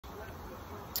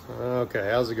Okay,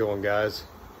 how's it going, guys?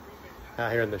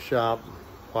 Out here in the shop,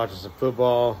 watching some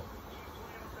football,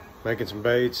 making some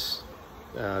baits.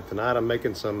 Tonight I'm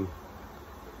making some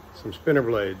spinner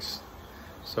blades.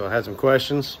 So I had some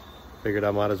questions, figured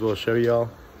I might as well show y'all.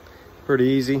 Pretty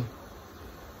easy.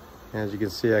 As you can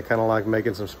see, I kind of like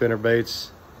making some spinner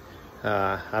baits.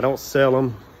 I don't sell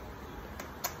them,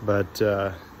 but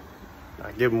I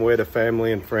give them away to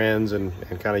family and friends and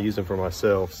kind of use them for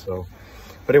myself. So,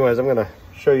 but anyways, I'm gonna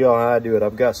show y'all how I do it.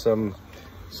 I've got some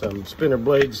spinner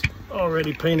blades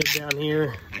already painted down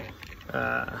here.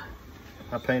 I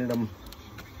painted them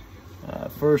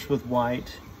first with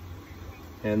white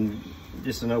and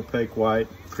just an opaque white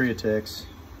Createx,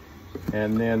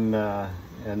 and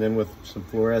then with some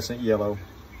fluorescent yellow.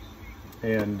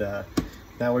 And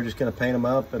now we're just gonna paint them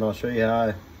up, and I'll show you how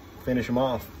I finish them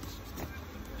off.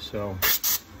 So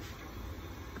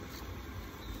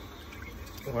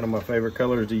one of my favorite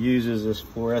colors to use is this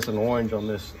fluorescent orange on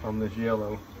this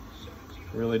yellow.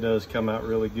 It really does come out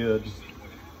really good.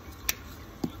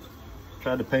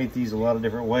 Tried to paint these a lot of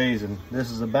different ways, and this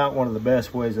is about one of the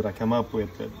best ways that I come up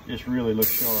with that just really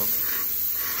looks sharp.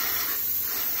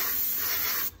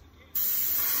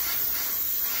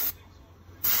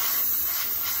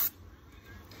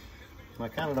 I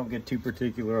kind of don't get too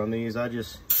particular on these. I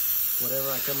just, whatever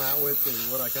I come out with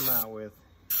is what I come out with.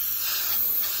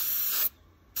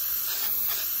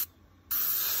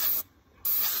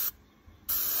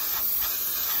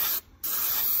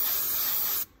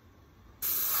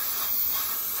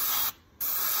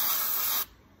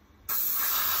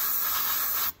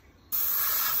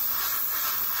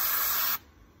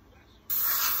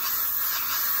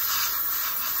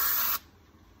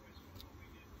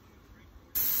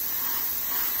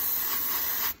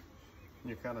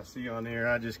 You kind of see on here,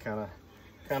 I just kind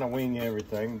of wing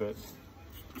everything, but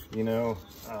you know,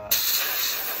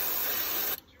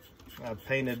 I've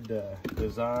painted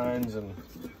designs and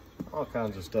all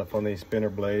kinds of stuff on these spinner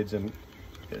blades, and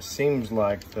it seems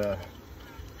like the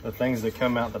things that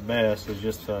come out the best is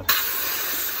just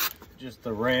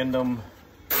the random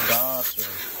dots or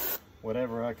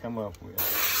whatever I come up with.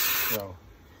 So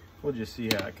we'll just see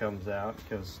how it comes out,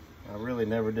 because I really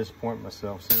never disappoint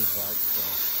myself, seems like.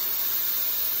 So.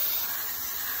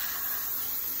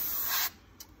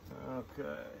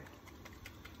 Okay,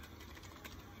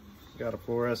 got a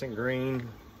fluorescent green,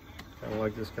 kind of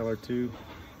like this color too.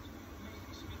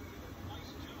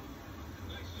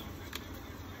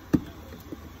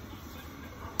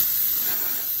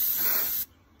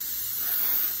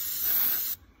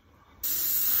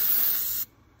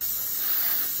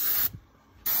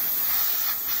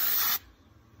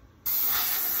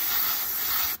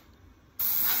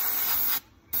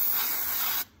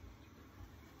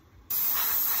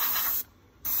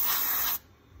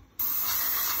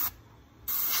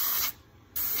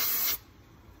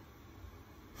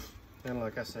 And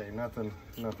like I say, nothing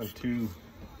too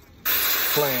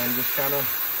planned, just kind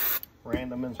of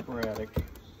random and sporadic.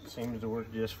 Seems to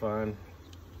work just fine.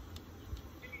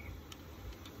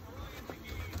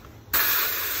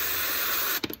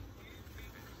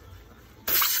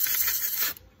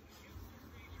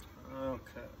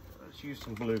 Okay, let's use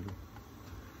some blue.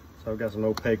 So I've got some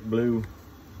opaque blue.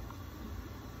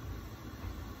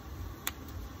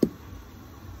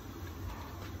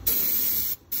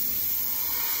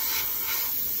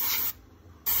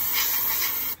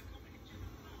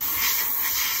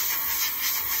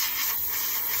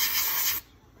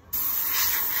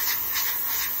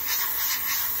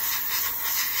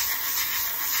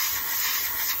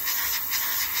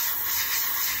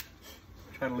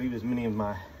 Try to leave as many of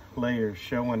my layers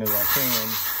showing as I can.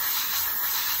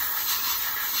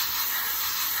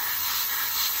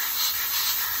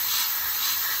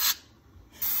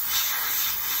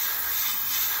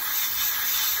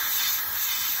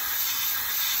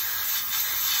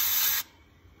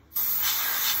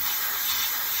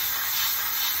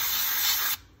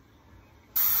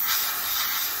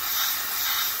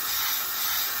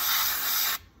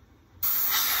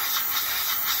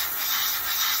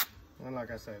 And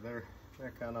like I say, they're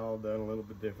kind of all done a little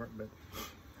bit different, but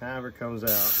however it comes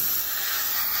out.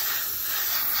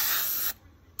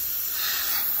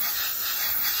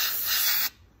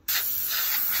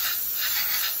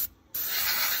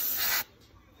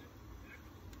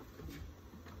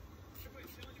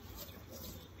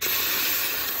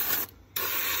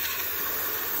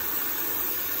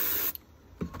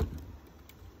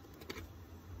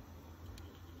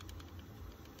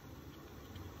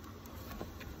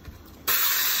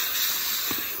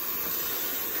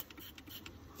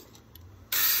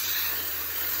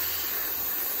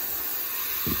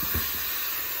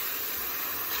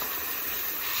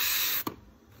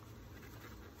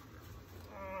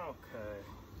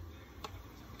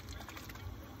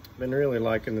 Been really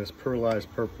liking this pearlized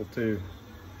purple too.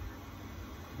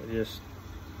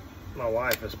 My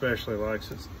wife especially likes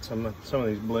it. Some of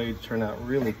these blades turn out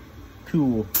really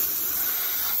cool.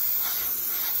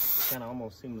 Kind of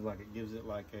almost seems like it gives it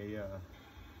like a,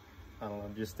 I don't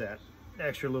know, just that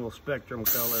extra little spectrum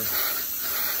color.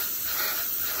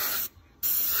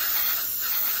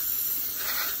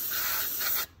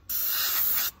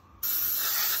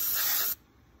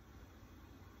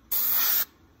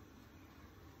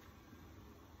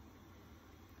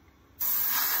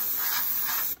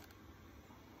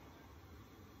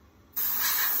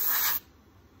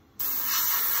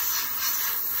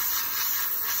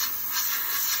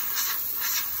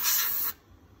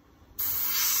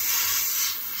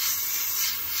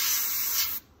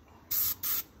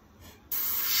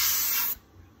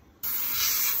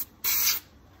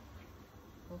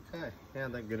 Okay, yeah,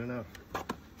 that's good enough.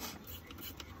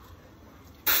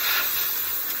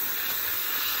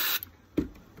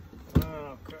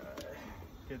 Okay,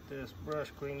 get this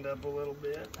brush cleaned up a little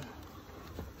bit.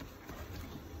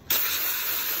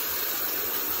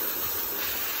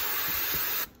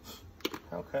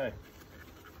 Okay,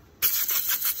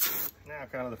 now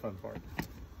kind of the fun part.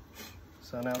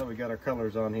 So now that we got our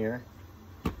colors on here,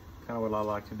 kind of what I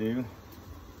like to do,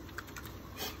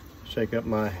 shake up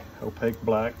my opaque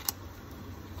black.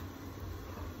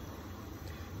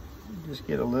 Just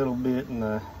get a little bit in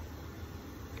the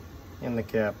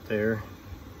cap there.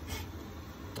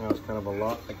 That was kind of a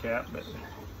lot in the cap, but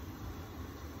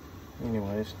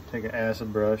anyways, take an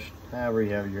acid brush, however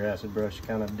you have your acid brush,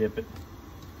 kind of dip it,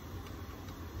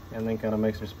 and then kind of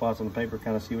make some spots on the paper,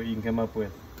 kind of see what you can come up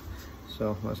with.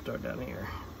 So let's start down here.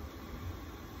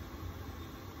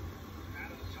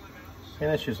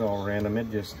 And it's just all random.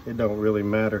 It don't really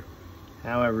matter.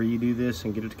 However you do this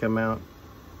and get it to come out,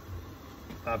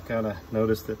 I've kind of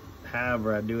noticed that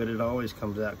however I do it, it always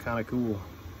comes out kind of cool.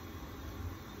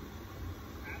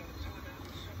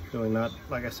 Really not,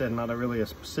 like I said, not really a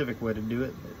specific way to do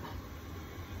it, but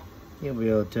you'll be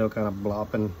able to tell kind of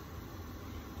blopping,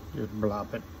 just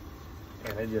blop it,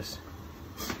 and it just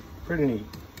pretty neat.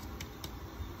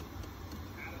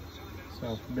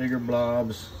 So bigger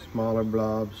blobs, smaller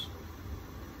blobs.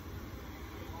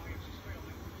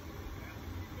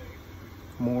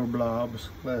 More blobs,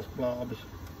 less blobs.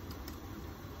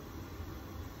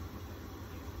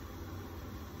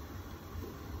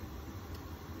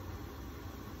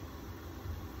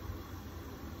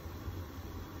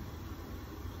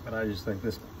 But I just think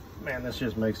this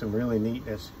just makes them really neat.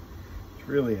 It's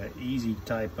really an easy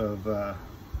type of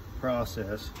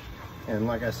process. And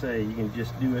like I say, you can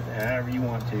just do it however you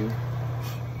want to.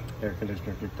 Air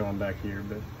conditioner kicked on back here,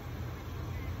 but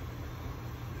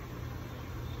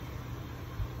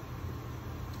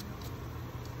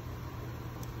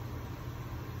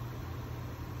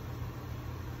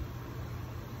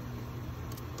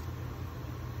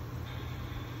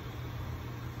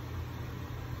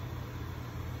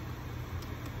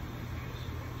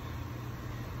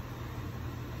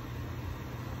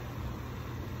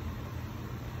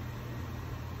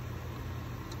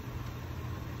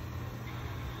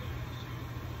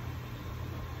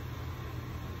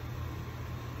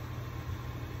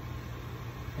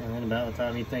and then about the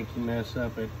time you think you mess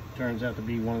up, it turns out to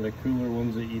be one of the cooler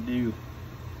ones that you do.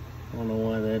 I don't know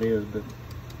why that is, but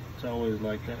it's always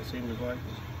like that, it seems like.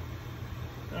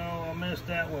 Oh, I messed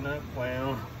that one up.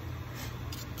 Well,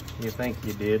 you think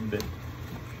you did, but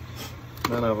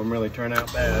none of them really turn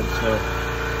out bad, so.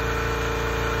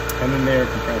 And then the air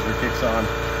compressor kicks on.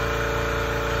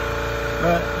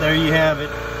 But there you have it.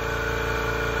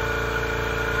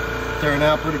 Turned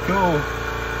out pretty cool.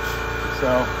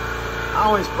 So, I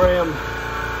always spray them,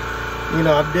 you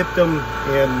know, I've dipped them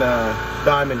in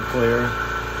diamond clear,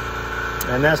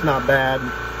 and that's not bad.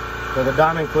 For the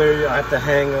diamond clear, I have to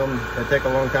hang them. They take a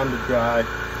long time to dry.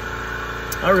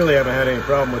 I really haven't had any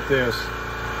problem with this.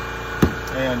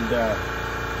 And,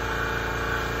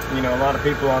 you know, a lot of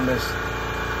people on this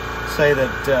say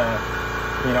that,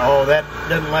 you know, oh, that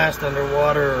doesn't last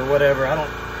underwater or whatever. I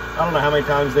don't know how many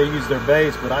times they use their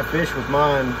baits, but I fish with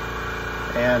mine,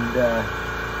 and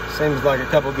seems like a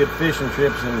couple good fishing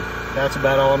trips, and that's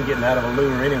about all I'm getting out of a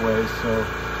lure anyways. So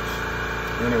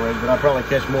anyways, but I probably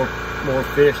catch more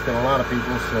fish than a lot of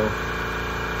people. So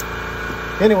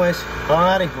anyways,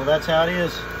 alrighty, well that's how it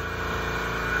is.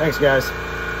 Thanks guys.